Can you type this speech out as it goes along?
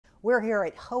We're here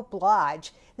at Hope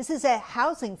Lodge. This is a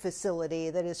housing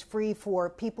facility that is free for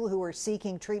people who are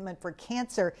seeking treatment for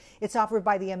cancer. It's offered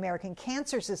by the American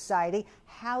Cancer Society,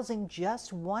 housing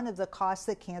just one of the costs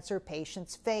that cancer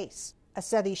patients face. A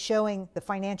study showing the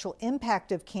financial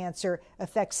impact of cancer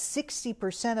affects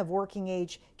 60% of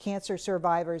working-age cancer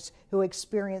survivors who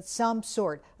experience some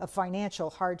sort of financial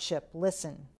hardship.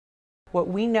 Listen. What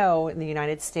we know in the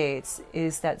United States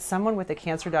is that someone with a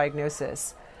cancer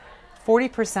diagnosis,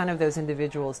 40% of those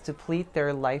individuals deplete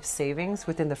their life savings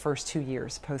within the first 2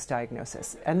 years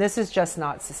post-diagnosis, and this is just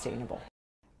not sustainable.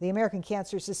 The American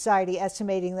Cancer Society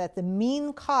estimating that the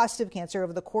mean cost of cancer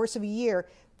over the course of a year,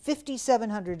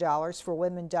 $5,700 for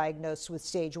women diagnosed with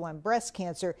stage 1 breast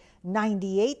cancer,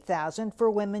 $98,000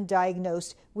 for women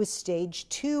diagnosed with stage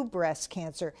 2 breast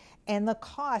cancer, and the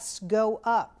costs go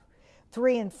up.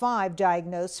 3 in 5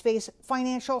 diagnosed face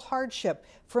financial hardship,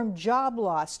 from job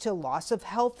loss to loss of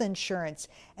health insurance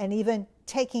and even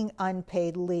taking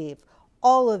unpaid leave.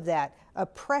 All of that, a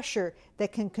pressure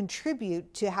that can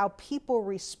contribute to how people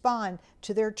respond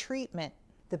to their treatment.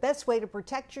 The best way to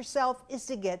protect yourself is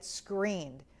to get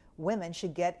screened. Women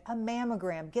should get a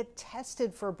mammogram, get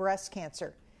tested for breast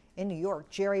cancer. In New York,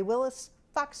 Jerry Willis,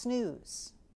 Fox News.